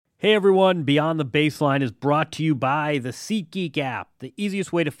Hey everyone, Beyond the Baseline is brought to you by the SeatGeek app, the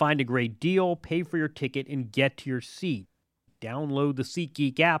easiest way to find a great deal, pay for your ticket, and get to your seat. Download the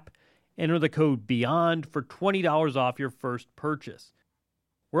SeatGeek app, enter the code BEYOND for $20 off your first purchase.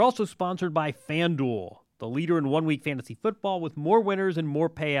 We're also sponsored by FanDuel, the leader in one-week fantasy football with more winners and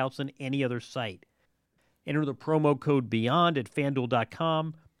more payouts than any other site. Enter the promo code BEYOND at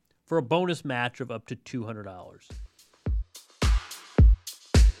FanDuel.com for a bonus match of up to $200.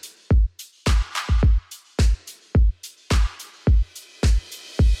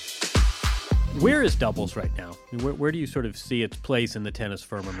 Where is doubles right now? I mean, where do you sort of see its place in the tennis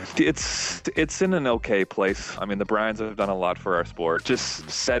firmament? It's in an okay place. I mean, the Bryans have done a lot for our sport. Just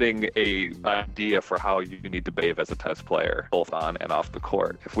setting a idea for how you need to behave as a tennis player, both on and off the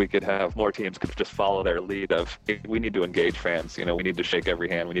court. If we could have more teams could just follow their lead of, hey, we need to engage fans. You know, we need to shake every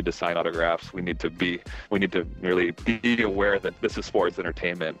hand. We need to sign autographs. We need to really be aware that this is sports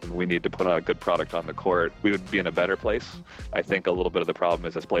entertainment and we need to put on a good product on the court. We would be in a better place. I think a little bit of the problem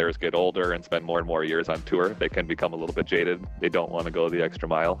is as players get older and spend more and more years on tour, they can become a little bit jaded. They don't want to go the extra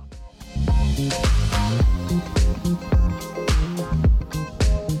mile.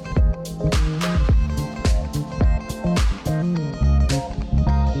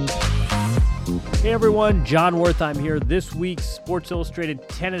 Hey everyone, John Worthheim here. This week's Sports Illustrated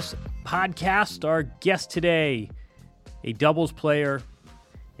Tennis Podcast. Our guest today, a doubles player,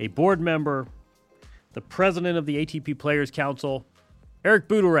 a board member, the president of the ATP Players Council, Eric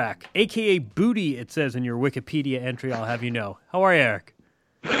Butorac, a.k.a. Booty, it says in your Wikipedia entry, I'll have you know. How are you, Eric?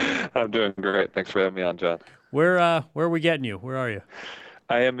 I'm doing great. Thanks for having me on, John. Where are we getting you? Where are you?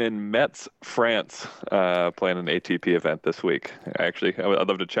 I am in Metz, France, playing an ATP event this week. Actually, I'd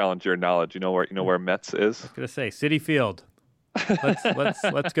love to challenge your knowledge. You know where Metz is? I was gonna say City Field.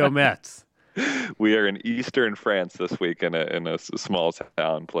 Let's go Mets. We are in eastern France this week in a small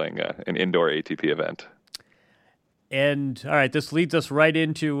town playing an indoor ATP event. And all right, this leads us right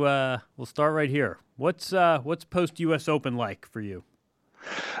into. We'll start right here. What's post U.S. Open like for you?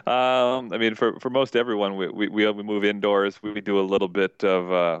 I mean, for most everyone, we move indoors. We do a little bit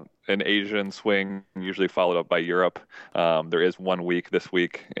of an Asian swing, usually followed up by Europe. There is 1 week this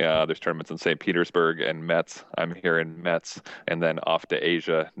week. There's tournaments in St. Petersburg and Metz. I'm here in Metz, and then off to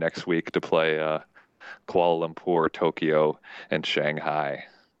Asia next week to play Kuala Lumpur, Tokyo, and Shanghai.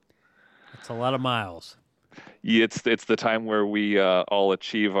 That's a lot of miles. Yeah, it's the time where we all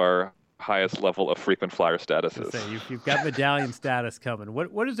achieve our highest level of frequent flyer statuses. You've got medallion status coming.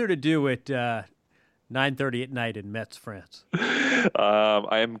 What is there to do at 9:30 at night in Metz, France?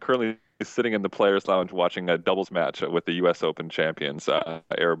 I am currently sitting in the Players Lounge watching a doubles match with the U.S. Open champions,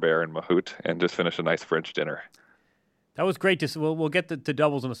 Eric and Mahut, and just finished a nice French dinner. That was great to see. We'll get to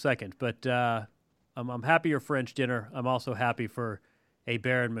doubles in a second, but I'm happy your French dinner. I'm also happy for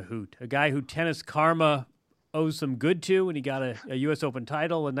Hebert and Mahut, a guy who tennis karma owes some good to, and he got a U.S. Open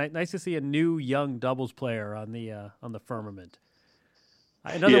title. And nice to see a new young doubles player on the firmament.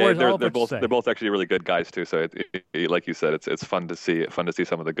 In other words, they're both actually really good guys too. So like you said, it's fun to see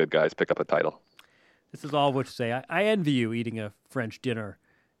some of the good guys pick up a title. This is all which say I envy you eating a French dinner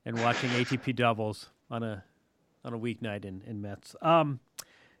and watching ATP doubles on a weeknight in Metz. So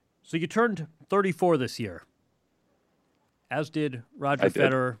you turned 34 this year, as did Roger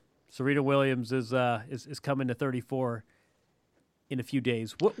Federer. Serena Williams is coming to 34 in a few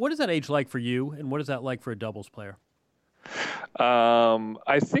days. What is that age like for you, and what is that like for a doubles player?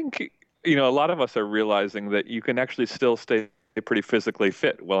 I think a lot of us are realizing that you can actually still stay pretty physically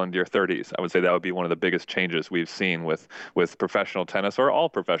fit well into your 30s. I would say that would be one of the biggest changes we've seen with professional tennis or all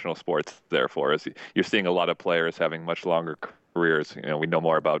professional sports. Therefore, is you're seeing a lot of players having much longer careers. We know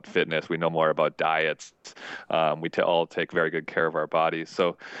more about fitness. We know more about diets. We all take very good care of our bodies.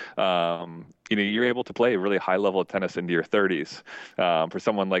 So, you're able to play a really high level of tennis into your 30s. For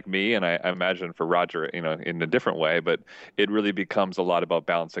someone like me, and I imagine for Roger, in a different way, but it really becomes a lot about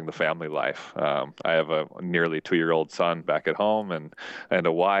balancing the family life. I have a nearly 2-year-old son back at home and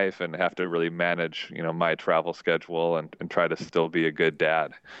a wife, and have to really manage, my travel schedule and try to still be a good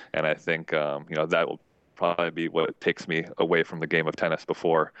dad. And I think, that will probably be what takes me away from the game of tennis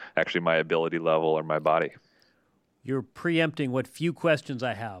before actually my ability level or my body. You're preempting what few questions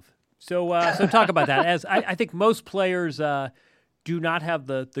I have. So talk about that. As I think most players do not have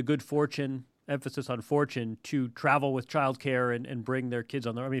the good fortune, emphasis on fortune, to travel with childcare and bring their kids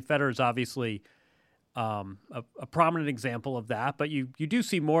on there. I mean, Federer is obviously a prominent example of that, but you do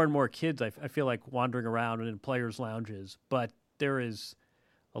see more and more kids, I feel like, wandering around and in players' lounges. But there is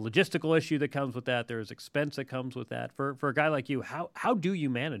a logistical issue that comes with that. There's expense that comes with that. For a guy like you, how do you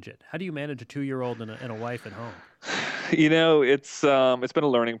manage it? How do you manage a 2-year-old and a wife at home? It's been a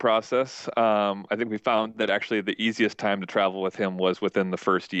learning process. I think we found that actually the easiest time to travel with him was within the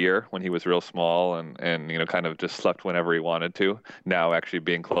first year when he was real small and kind of just slept whenever he wanted to. Now actually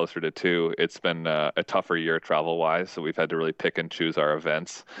being closer to 2, it's been a tougher year travel wise. So we've had to really pick and choose our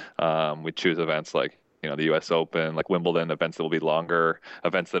events. We choose events like the U.S. Open, like Wimbledon, events that will be longer,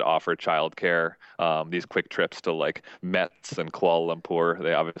 events that offer childcare. These quick trips to like Metz and Kuala Lumpur,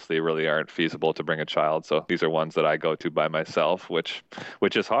 they obviously really aren't feasible to bring a child. So these are ones that I go to by myself, which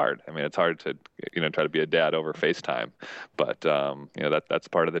is hard. I mean, it's hard to try to be a dad over FaceTime, but that's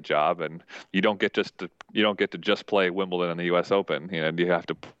part of the job, and you don't get to just play Wimbledon and the U.S. Open. You have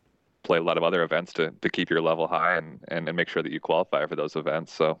to play a lot of other events to keep your level high and make sure that you qualify for those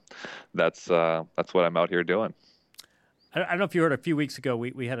events. So that's what I'm out here doing. I don't know if you heard a few weeks ago,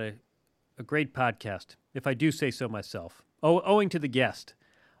 we had a great podcast, if I do say so myself, owing to the guest,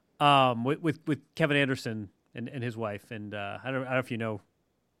 with Kevin Anderson and his wife. And I don't know if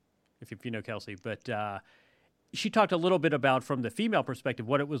you know Kelsey, but she talked a little bit about, from the female perspective,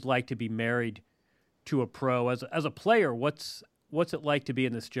 what it was like to be married to a pro. As a player, what's it like to be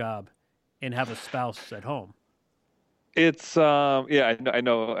in this job and have a spouse at home? It's yeah, I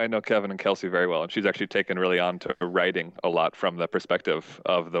know Kevin and Kelsey very well, and she's actually taken really on to writing a lot from the perspective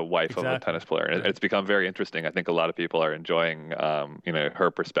of the wife of a tennis player, and it's become very interesting. I think a lot of people are enjoying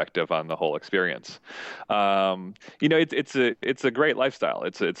her perspective on the whole experience. It's a great lifestyle.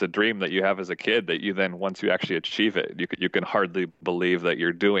 It's a dream that you have as a kid that you then, once you actually achieve it, you can hardly believe that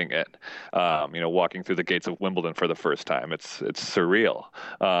you're doing it. Walking through the gates of Wimbledon for the first time, it's surreal.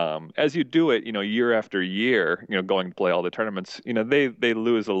 As you do it, year after year, going play all the tournaments, they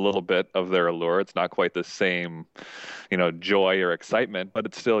lose a little bit of their allure. It's not quite the same, joy or excitement, but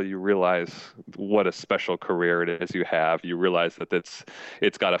it's still, you realize what a special career it is you have. You realize that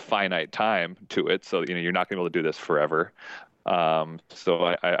it's got a finite time to it. So, you're not going to be able to do this forever.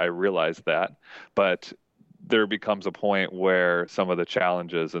 So I realize that, but there becomes a point where some of the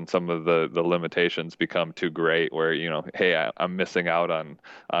challenges and some of the limitations become too great, where hey, I'm missing out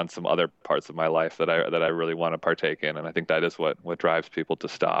on some other parts of my life that I really want to partake in, and I think that is what drives people to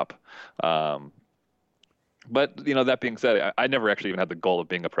stop. But that being said, I never actually even had the goal of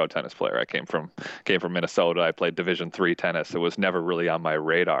being a pro tennis player. I came from Minnesota. I played Division III tennis. It was never really on my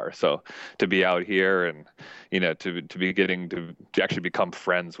radar. So to be out here and to be getting to actually become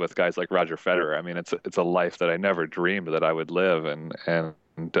friends with guys like Roger Federer, I mean, it's a life that I never dreamed that I would live, and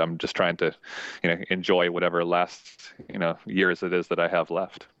I'm just trying to enjoy whatever last years it is that I have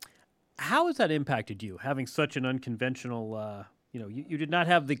left. How has that impacted you, having such an unconventional? You did not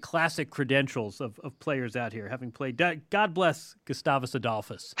have the classic credentials of players out here, having played, God bless Gustavus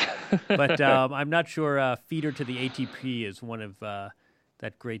Adolphus. But I'm not sure feeder to the ATP is one of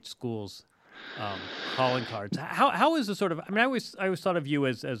that great school's calling cards. How is the sort of, I mean, I always thought of you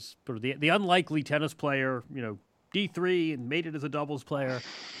as sort of the unlikely tennis player, D3 and made it as a doubles player.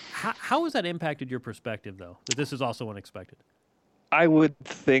 How has that impacted your perspective, though, that this is also unexpected? I would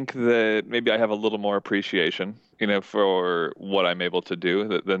think that maybe I have a little more appreciation, for what I'm able to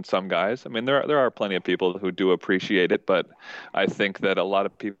do than some guys. I mean, there are plenty of people who do appreciate it, but I think that a lot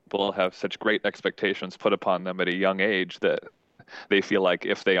of people have such great expectations put upon them at a young age that they feel like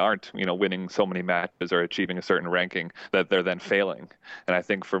if they aren't, winning so many matches or achieving a certain ranking, that they're then failing. And I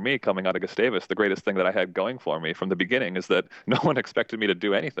think for me, coming out of Gustavus, the greatest thing that I had going for me from the beginning is that no one expected me to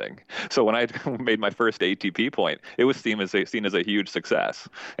do anything. So when I made my first ATP point, it was seen as a huge success.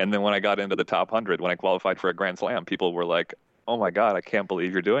 And then when I got into the top 100, when I qualified for a Grand Slam, people were like, oh my God, I can't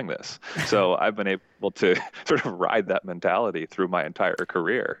believe you're doing this. So I've been able to sort of ride that mentality through my entire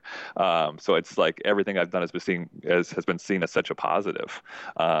career. So it's like everything I've done has been seen as such a positive.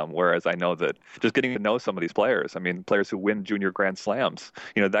 Whereas I know that just getting to know some of these players, I mean, players who win junior Grand Slams,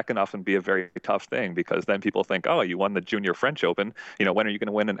 that can often be a very tough thing, because then people think, oh, you won the junior French Open, when are you going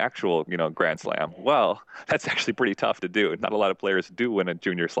to win an actual, Grand Slam? Well, that's actually pretty tough to do. Not a lot of players do win a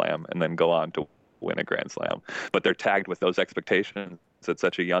junior slam and then go on to win a Grand Slam, but they're tagged with those expectations at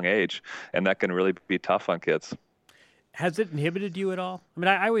such a young age, and that can really be tough on kids. Has it inhibited you at all? I mean,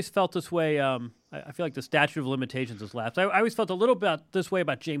 I always felt this way. I feel like the statute of limitations has lapsed. I always felt a little bit this way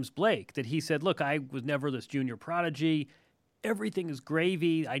about James Blake, that he said, look, I was never this junior prodigy. Everything is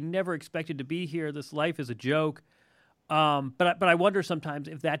gravy. I never expected to be here. This life is a joke. But I wonder sometimes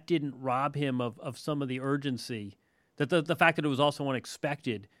if that didn't rob him of some of the urgency, that the fact that it was also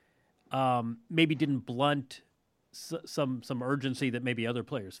unexpected maybe didn't blunt some urgency that maybe other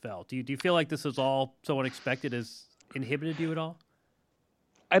players felt. Do you feel like this is all so unexpected has inhibited you at all?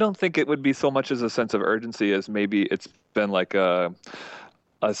 I don't think it would be so much as a sense of urgency as maybe it's been like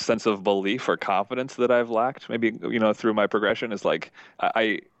a sense of belief or confidence that I've lacked, maybe, through my progression is like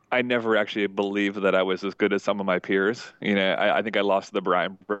I never actually believed that I was as good as some of my peers. I think I lost to the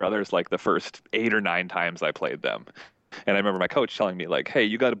Bryan brothers like the first 8 or 9 times I played them. And I remember my coach telling me, like, hey,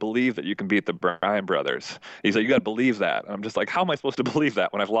 you got to believe that you can beat the Bryan brothers. He said, you got to believe that. And I'm just like, how am I supposed to believe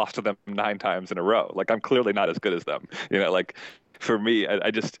that when I've lost to them 9 times in a row? Like, I'm clearly not as good as them. Like for me,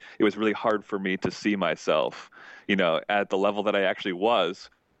 it was really hard for me to see myself, at the level that I actually was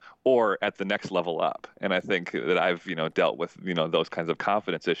or at the next level up. And I think that I've, dealt with, those kinds of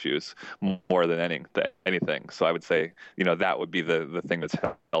confidence issues more than anything. So I would say, that would be the thing that's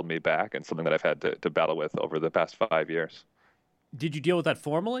held me back and something that I've had to battle with over the past 5 years. Did you deal with that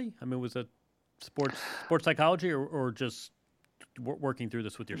formally? I mean, was it sports psychology or just working through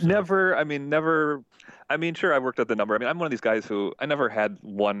this with yourself? Never. Sure, I worked at the number. I'm one of these guys who I never had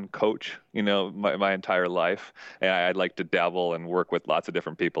one coach, my entire life. And I'd like to dabble and work with lots of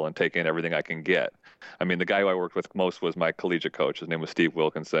different people and take in everything I can get. The guy who I worked with most was my collegiate coach. His name was Steve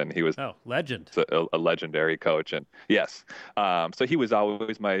Wilkinson. He was legend, a legendary coach. And yes, so he was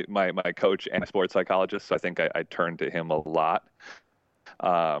always my coach and sports psychologist. So I think I turned to him a lot.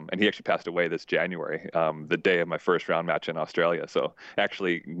 And he actually passed away this January, the day of my first round match in Australia. So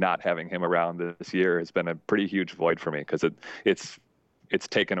actually not having him around this year has been a pretty huge void for me because it's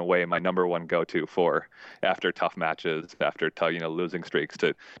taken away my number one go-to for after tough matches, after losing streaks,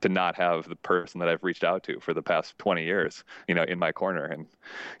 to not have the person that I've reached out to for the past 20 years, in my corner. And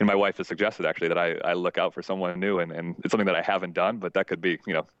my wife has suggested actually that I look out for someone new, and it's something that I haven't done, but that could be,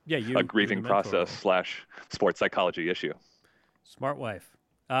 a grieving process / sports psychology issue. Smart wife.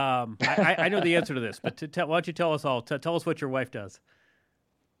 I know the answer to this, but why don't you tell us all? Tell us what your wife does.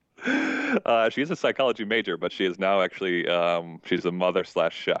 She's a psychology major, but she is now actually she's a mother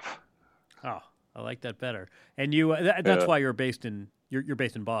 / chef. Oh, I like that better. And you that's why you're based in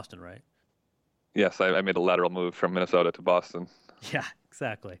Boston, right? Yes, I made a lateral move from Minnesota to Boston. Yeah,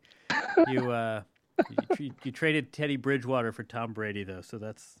 exactly. You traded Teddy Bridgewater for Tom Brady, though, so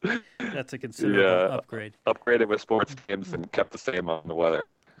that's a considerable upgrade. Upgraded with sports games and kept the same on the weather.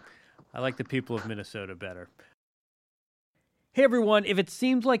 I like the people of Minnesota better. Hey, everyone. If it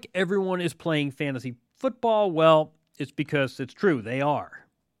seems like everyone is playing fantasy football, well, it's because it's true. They are.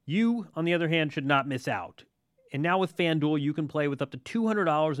 You, on the other hand, should not miss out. And now with FanDuel, you can play with up to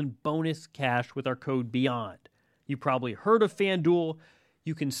 $200 in bonus cash with our code BEYOND. You probably heard of FanDuel.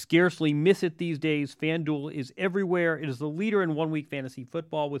 You can scarcely miss it these days. FanDuel is everywhere. It is the leader in one-week fantasy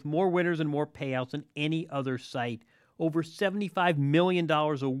football with more winners and more payouts than any other site. Over $75 million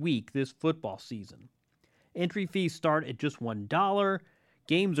a week this football season. Entry fees start at just $1.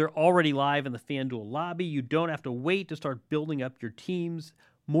 Games are already live in the FanDuel lobby. You don't have to wait to start building up your teams.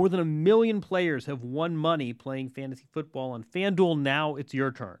 More than 1 million players have won money playing fantasy football on FanDuel. Now it's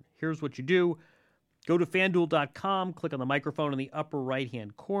your turn. Here's what you do. Go to FanDuel.com, click on the microphone in the upper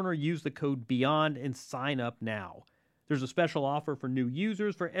right-hand corner, use the code BEYOND, and sign up now. There's a special offer for new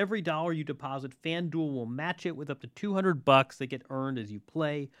users. For every dollar you deposit, FanDuel will match it with up to $200 that get earned as you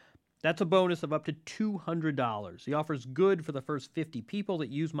play. That's a bonus of up to $200. The offer is good for the first 50 people that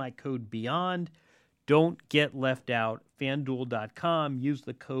use my code BEYOND. Don't get left out. FanDuel.com, use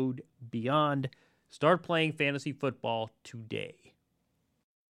the code BEYOND. Start playing fantasy football today.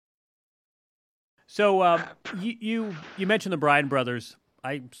 So you mentioned the Bryan brothers.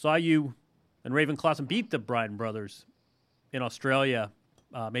 I saw you and Raven Clausen beat the Bryan brothers in Australia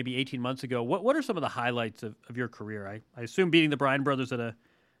maybe 18 months ago. What are some of the highlights of your career? I assume beating the Bryan brothers at a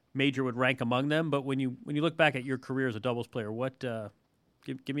major would rank among them, but when you look back at your career as a doubles player, what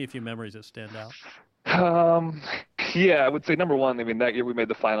give me a few memories that stand out. Yeah, I would say number one, that year we made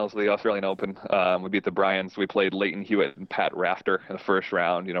the finals of the Australian Open. We beat the Bryans. We played Leighton Hewitt and Pat Rafter in the first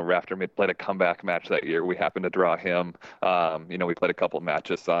round. Rafter played a comeback match that year. We happened to draw him. We played a couple of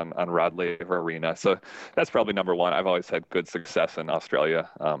matches on Rod Laver Arena. So that's probably number one. I've always had good success in Australia.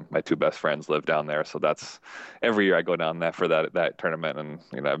 My two best friends live down there. So that's every year I go down there for that tournament.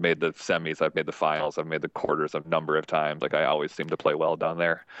 And, I've made the semis. I've made the finals. I've made the quarters a number of times. I always seem to play well down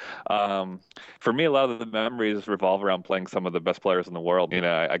there. For me, a lot of the memories revolve around playing some of the best players in the world.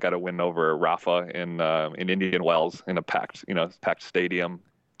 I got a win over Rafa in Indian Wells in a packed stadium.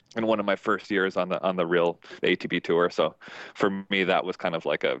 in one of my first years on the real ATP tour. So for me, that was kind of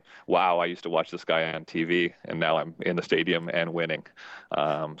like a wow. I used to watch this guy on TV, and now I'm in the stadium and winning.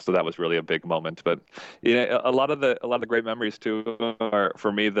 So that was really a big moment. But a lot of the great memories too are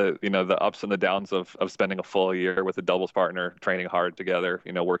for me the ups and the downs of spending a full year with a doubles partner, training hard together,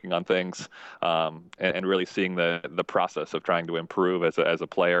 working on things, and really seeing the process of trying to improve as a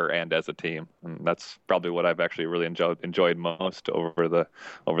player and as a team. And that's probably what I've actually really enjoyed most over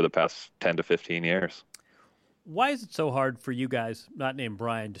the past 10 to 15 years. Why is it so hard for you guys, not named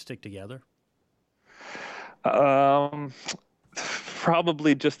Brian, to stick together? Um,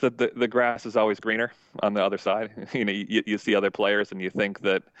 Probably just that the grass is always greener on the other side. You see other players and you think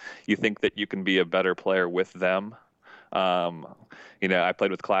that you can be a better player with them. Um, I played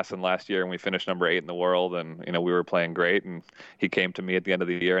with Klassen last year and we finished number 8 in the world, and we were playing great. And he came to me at the end of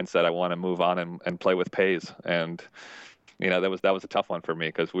the year and said, "I want to move on and play with Pays." And that was a tough one for me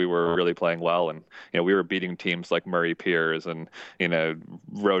because we were really playing well, and we were beating teams like Murray Piers and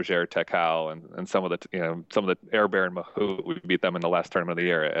Roger Tekau and some of the Air Baron Mahout. We beat them in the last tournament of the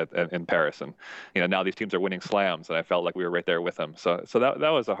year in Paris, and now these teams are winning slams, and I felt like we were right there with them. So that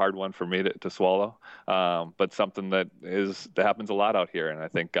was a hard one for me to swallow, but something that happens a lot out here, and I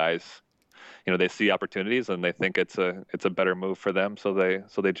think guys, they see opportunities and they think it's a better move for them, so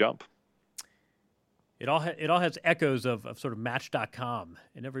they jump. It all has echoes of sort of Match.com,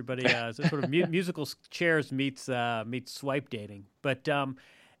 and everybody sort of musical chairs meets swipe dating. But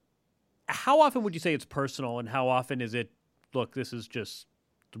how often would you say it's personal, and how often is it? Look, this is just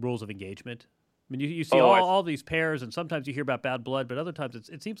the rules of engagement. I mean, you see all these pairs, and sometimes you hear about bad blood, but other times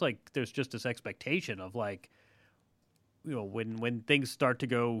it seems like there's just this expectation of like, when things start to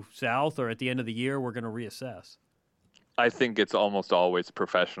go south or at the end of the year, we're going to reassess. I think it's almost always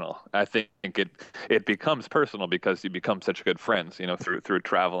professional. I think it becomes personal because you become such good friends, through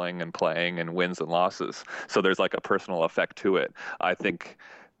traveling and playing and wins and losses. So there's like a personal effect to it. I think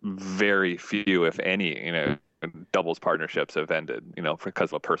very few, if any, doubles partnerships have ended,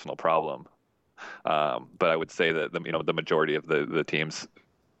 because of a personal problem. But I would say that the majority of the teams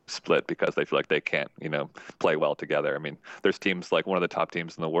split because they feel like they can't, play well together. I mean, there's teams like one of the top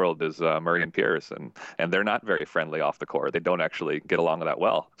teams in the world is Murray and Piers, and they're not very friendly off the court. They don't actually get along that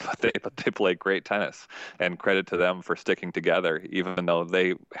well, but they play great tennis. And credit to them for sticking together, even though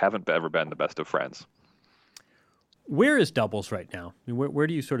they haven't ever been the best of friends. Where is doubles right now? I mean, where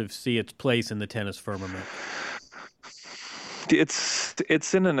do you sort of see its place in the tennis firmament?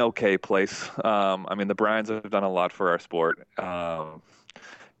 It's in an okay place. I mean, the Bryans have done a lot for our sport.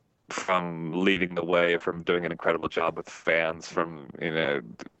 From leading the way, from doing an incredible job with fans, from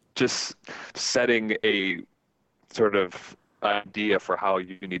just setting a sort of idea for how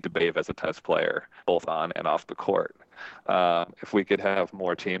you need to behave as a tennis player, both on and off the court. If we could have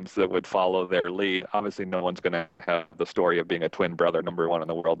more teams that would follow their lead, obviously no one's going to have the story of being a twin brother, number 1 in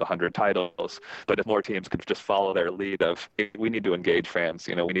the world, 100 titles. But if more teams could just follow their lead of, we need to engage fans,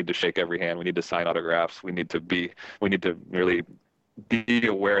 we need to shake every hand, we need to sign autographs, we need to really be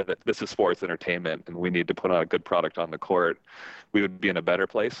aware that this is sports entertainment and we need to put on a good product on the court, we would be in a better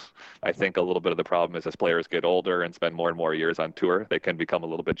place. I think a little bit of the problem is as players get older and spend more and more years on tour, they can become a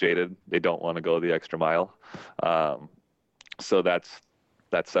little bit jaded. They don't want to go the extra mile. So that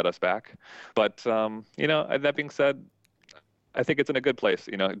set us back. But, that being said, I think it's in a good place.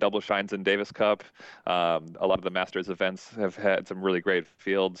 Double shines in Davis Cup. A lot of the Masters events have had some really great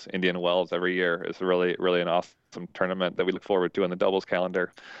fields. Indian Wells every year is really, really an awesome tournament that we look forward to in the doubles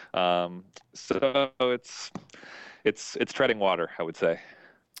calendar. So it's treading water, I would say.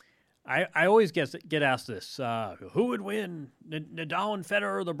 I always get asked this: who would win, Nadal and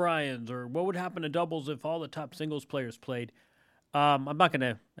Federer or the Bryans, or what would happen to doubles if all the top singles players played? I'm not going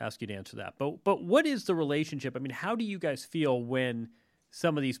to ask you to answer that, but what is the relationship? I mean, how do you guys feel when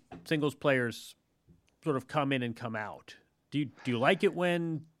some of these singles players sort of come in and come out? Do you like it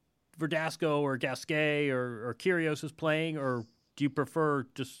when Verdasco or Gasquet or Kyrgios is playing, or do you prefer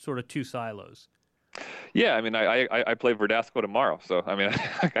just sort of two silos? Yeah, I mean, I play Verdasco tomorrow, so I mean,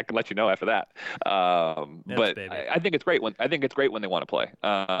 I can let you know after that. But I think it's great when they want to play.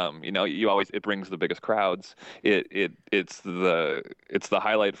 It brings the biggest crowds. It's the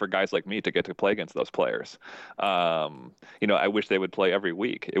highlight for guys like me to get to play against those players. I wish they would play every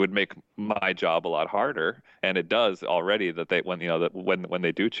week. It would make my job a lot harder, and it does already when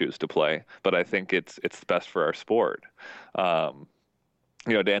they do choose to play. But I think it's best for our sport.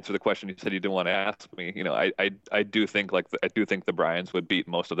 to answer the question you said you didn't want to ask me, I do think I do think the Bryans would beat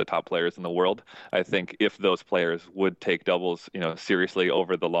most of the top players in the world. I think if those players would take doubles, seriously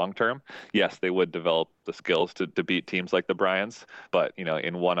over the long term, yes, they would develop the skills to beat teams like the Bryans. But,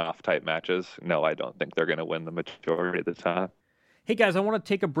 in one-off type matches, no, I don't think they're going to win the majority of the time. Hey guys, I want to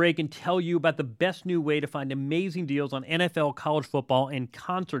take a break and tell you about the best new way to find amazing deals on NFL, college football, and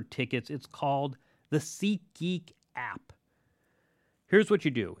concert tickets. It's called the SeatGeek app. Here's what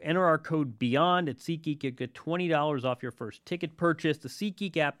you do. Enter our code BEYOND at SeatGeek. You get $20 off your first ticket purchase. The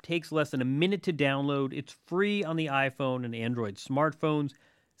SeatGeek app takes less than a minute to download. It's free on the iPhone and Android smartphones.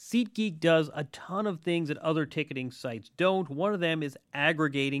 SeatGeek does a ton of things that other ticketing sites don't. One of them is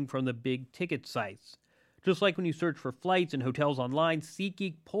aggregating from the big ticket sites. Just like when you search for flights and hotels online,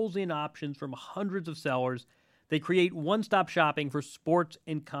 SeatGeek pulls in options from hundreds of sellers. They create one-stop shopping for sports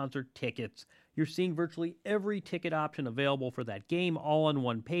and concert tickets. You're seeing virtually every ticket option available for that game all on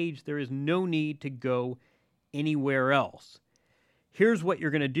one page. There is no need to go anywhere else. Here's what you're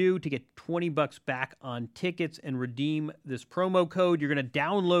going to do to get $20 back on tickets and redeem this promo code. You're going to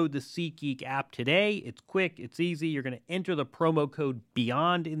download the SeatGeek app today. It's quick. It's easy. You're going to enter the promo code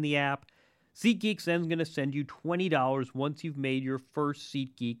BEYOND in the app. SeatGeek's then going to send you $20 once you've made your first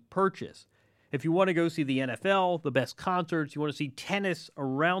SeatGeek purchase. If you want to go see the NFL, the best concerts, you want to see tennis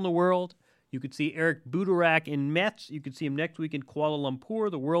around the world, you could see Eric Butorac in Metz. You could see him next week in Kuala Lumpur,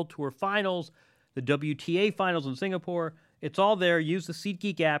 the World Tour Finals, the WTA Finals in Singapore. It's all there. Use the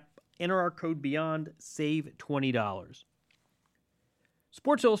SeatGeek app. Enter our code BEYOND. Save $20.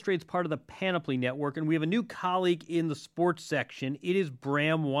 Sports Illustrated is part of the Panoply Network, and we have a new colleague in the sports section. It is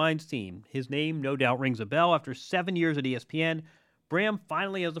Bram Weinstein. His name no doubt rings a bell. After 7 years at ESPN, Bram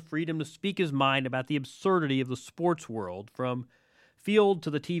finally has the freedom to speak his mind about the absurdity of the sports world, from field to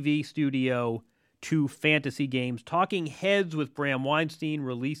the TV studio to fantasy games. Talking Heads with Bram Weinstein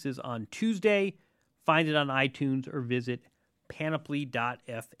releases on Tuesday. Find it on iTunes or visit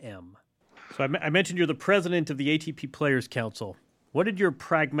panoply.fm. So I mentioned you're the president of the ATP Players Council. What did your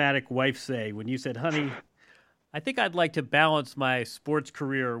pragmatic wife say when you said, honey, I think I'd like to balance my sports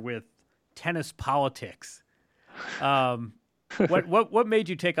career with tennis politics? What made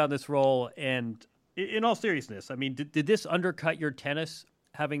you take on this role? And in all seriousness, I mean, did this undercut your tennis,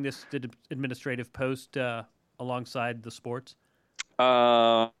 having this administrative post alongside the sports?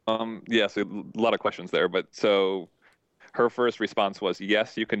 Yes, a lot of questions there. But so her first response was,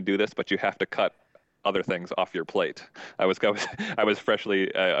 yes, you can do this, but you have to cut other things off your plate. I was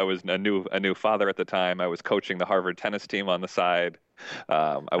freshly, I was a new father at the time. I was coaching the Harvard tennis team on the side.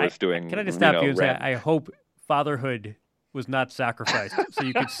 Can I just stop you and say, I hope fatherhood was not sacrificed so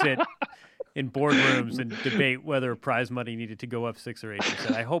you could sit in boardrooms and debate whether prize money needed to go up 6 or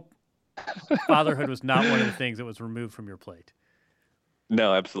 8%. I hope fatherhood was not one of the things that was removed from your plate.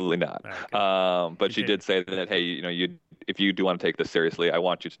 No, absolutely not. Okay. But she did say that, hey, if you do want to take this seriously, I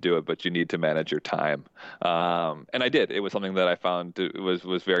want you to do it, but you need to manage your time. And I did. It was something that I found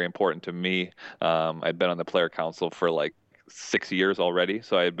was very important to me. I'd been on the player council for like 6 years already,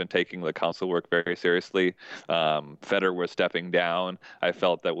 so I had been taking the council work very seriously. Federer was stepping down. I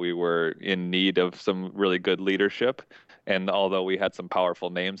felt that we were in need of some really good leadership. And although we had some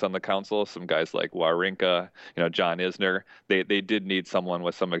powerful names on the council, some guys like Wawrinka, John Isner, they did need someone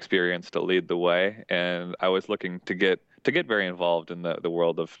with some experience to lead the way. And I was looking to get very involved in the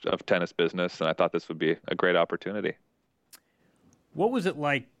world of tennis business, and I thought this would be a great opportunity. What was it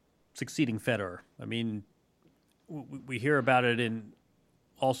like succeeding Federer? I mean, we hear about it in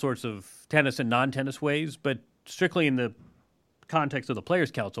all sorts of tennis and non-tennis ways, but strictly in the context of the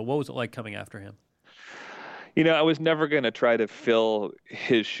Players' Council, what was it like coming after him? I was never going to try to fill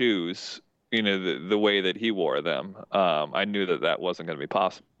his shoes, the way that he wore them. I knew that wasn't going to be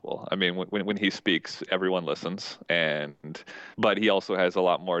possible. I mean, when he speaks, everyone listens, but he also has a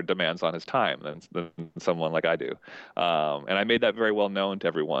lot more demands on his time than someone like I do. And I made that very well known to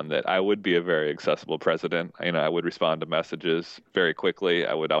everyone that I would be a very accessible president. I would respond to messages very quickly.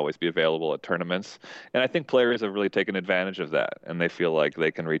 I would always be available at tournaments. And I think players have really taken advantage of that, and they feel like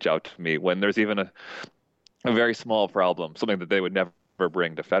they can reach out to me when there's even a very small problem, something that they would never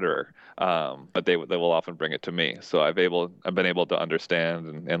bring to Federer, but they will often bring it to me. So I've been able to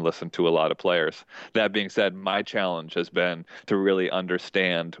understand and listen to a lot of players. That being said, my challenge has been to really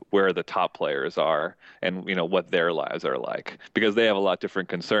understand where the top players are and what their lives are like, because they have a lot different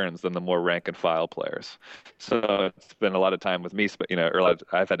concerns than the more rank and file players. So it's been a lot of time with me,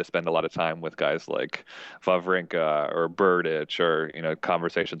 I've had to spend a lot of time with guys like Wawrinka or Berdych, or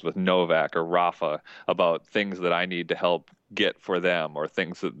conversations with Novak or Rafa about things that I need to help get for them, or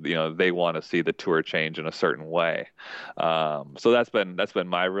things that they want to see the tour change in a certain way. So that's been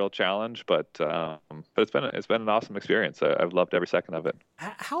my real challenge, but it's been an awesome experience. I've loved every second of it.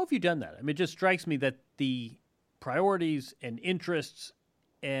 How have you done that? I mean, it just strikes me that the priorities and interests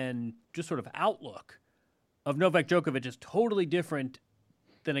and just sort of outlook of Novak Djokovic is totally different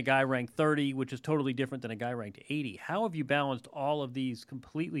than a guy ranked 30, which is totally different than a guy ranked 80. How have you balanced all of these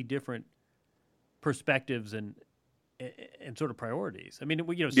completely different perspectives and sort of priorities? I mean,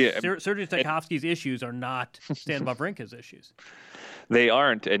 Sergei Stankovsky's issues are not Stan Wawrinka's issues. They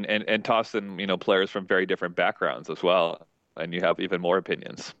aren't, and toss in players from very different backgrounds as well. And you have even more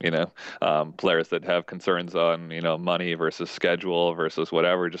opinions, players that have concerns on, money versus schedule versus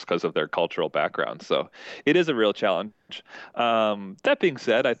whatever, just because of their cultural background. So it is a real challenge. That being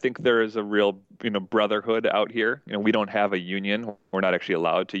said, I think there is a real, brotherhood out here. We don't have a union. We're not actually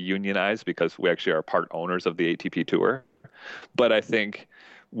allowed to unionize because we actually are part owners of the ATP Tour. But I think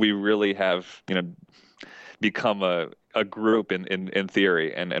we really have, become a group in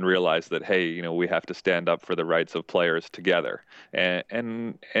theory, and realize that, hey, we have to stand up for the rights of players together.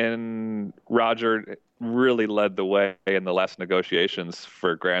 And Roger really led the way in the last negotiations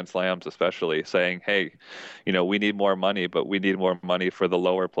for Grand Slams, especially, saying, hey, we need more money, but we need more money for the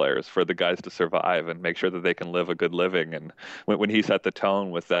lower players, for the guys to survive and make sure that they can live a good living. And when he set the tone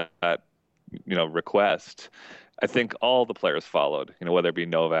with that request, I think all the players followed, whether it be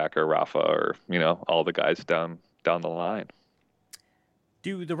Novak or Rafa or, all the guys down the line.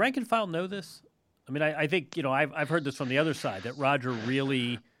 Do the rank and file know this? I mean, I think, I've heard this from the other side, that Roger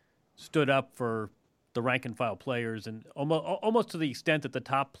really stood up for the rank and file players, and almost to the extent that the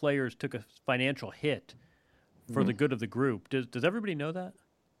top players took a financial hit for the good of the group. Does everybody know that?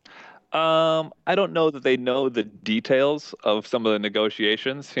 I don't know that they know the details of some of the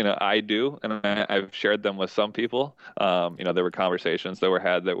negotiations. I do, and I've shared them with some people. There were conversations that were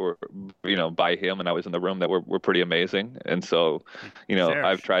had that were, by him, and I was in the room, that were pretty amazing. And so,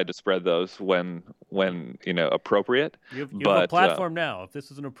 I've tried to spread those when appropriate. You have a platform now. If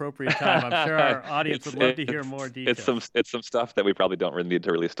this is an appropriate time, I'm sure our audience would love to hear more details. It's some stuff that we probably don't really need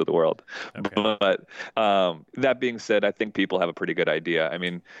to release to the world. Okay. But that being said, I think people have a pretty good idea. I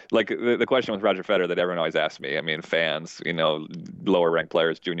mean, like the question with Roger Federer that everyone always asks me, I mean, fans, lower ranked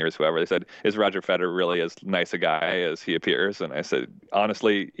players, juniors, whoever, they said, is Roger Federer really as nice a guy as he appears? And I said,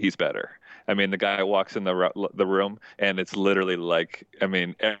 honestly, he's better. I mean, the guy walks in the room, and it's literally like, I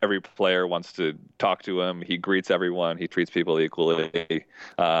mean, every player wants to talk to him. He greets everyone. He treats people equally.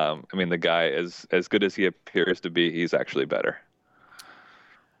 I mean, the guy is as good as he appears to be. He's actually better.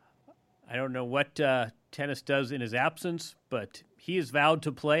 I don't know what tennis does in his absence, but he is vowed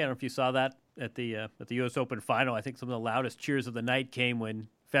to play. I don't know if you saw that at the U.S. Open final. I think some of the loudest cheers of the night came when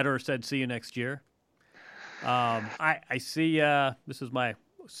Federer said, "See you next year." I see. This is my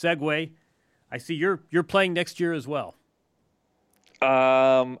segue. I see you're playing next year as well.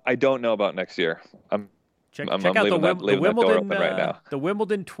 I don't know about next year. Check out the Wimbledon door open right now. The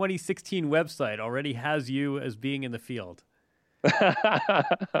Wimbledon 2016 website already has you as being in the field.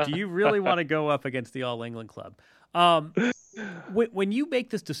 Do you really want to go up against the All England club? When you make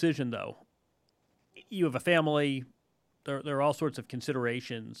this decision, though, you have a family. There are all sorts of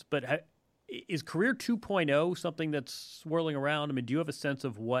considerations. But is career 2.0 something that's swirling around? I mean, do you have a sense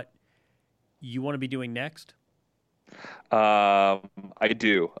of what you want to be doing next? I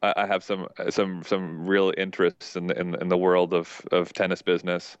do. I have some real interests in the world of tennis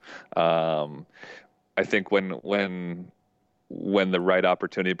business. I think when the right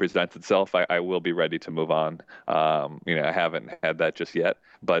opportunity presents itself, I will be ready to move on. I haven't had that just yet,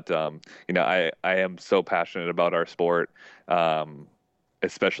 but I am so passionate about our sport,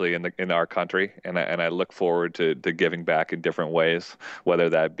 especially in our country, and I look forward to giving back in different ways, whether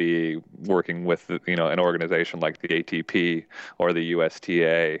that be working with an organization like the ATP or the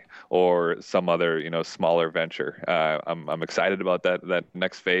USTA or some other smaller venture. I'm excited about that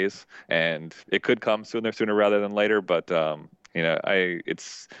next phase, and it could come sooner rather than later, but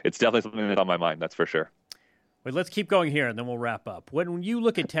it's definitely something that's on my mind. That's for sure. Wait, let's keep going here, and then we'll wrap up. When you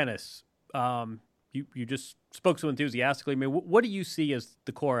look at tennis, you just spoke so enthusiastically. I mean, what do you see as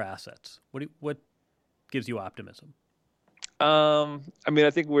the core assets? What gives you optimism? I mean,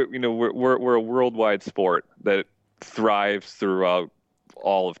 I think we're a worldwide sport that thrives throughout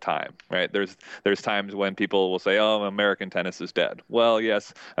all of time, right? There's times when people will say, "Oh, American tennis is dead." Well,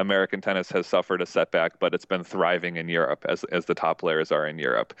 yes, American tennis has suffered a setback, but it's been thriving in Europe as the top players are in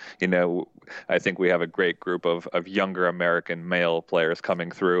Europe. I think we have a great group of younger American male players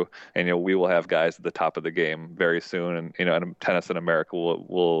coming through, and we will have guys at the top of the game very soon, and tennis in America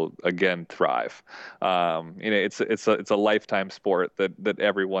will again thrive. It's a lifetime sport that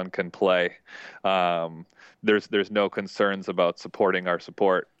everyone can play. There's no concerns about supporting our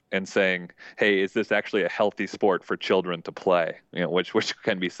sport and saying, hey, is this actually a healthy sport for children to play? Which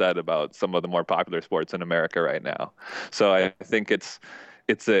can be said about some of the more popular sports in America right now. So I think it's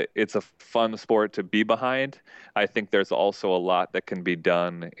a fun sport to be behind. I think there's also a lot that can be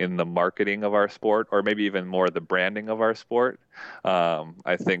done in the marketing of our sport, or maybe even more the branding of our sport.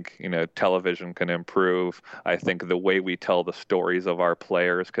 I think television can improve. I think the way we tell the stories of our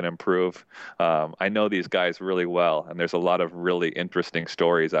players can improve. I know these guys really well, and there's a lot of really interesting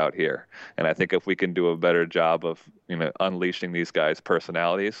stories out here. And I think if we can do a better job of unleashing these guys'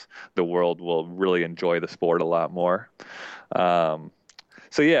 personalities, the world will really enjoy the sport a lot more.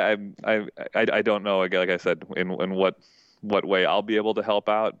 So yeah, I don't know. Like I said, in what way I'll be able to help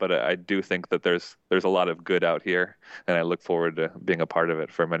out, but I do think that there's a lot of good out here, and I look forward to being a part of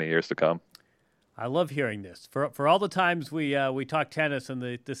it for many years to come. I love hearing this. For all the times we talk tennis and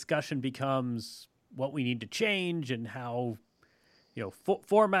the discussion becomes what we need to change and how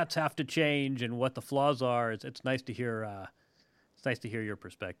formats have to change and what the flaws are. It's nice to hear. It's nice to hear your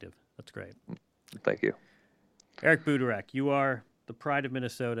perspective. That's great. Thank you, Eric Butorac. You are the pride of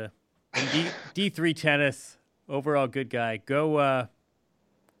Minnesota, D3 tennis, overall good guy. Go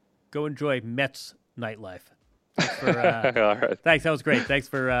enjoy Mets nightlife. Thanks for, all right. Thanks, that was great. Thanks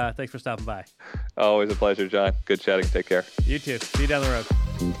for stopping by. Always a pleasure, John. Good chatting. Take care. You too. See you down the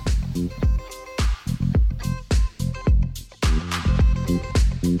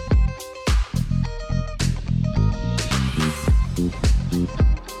road.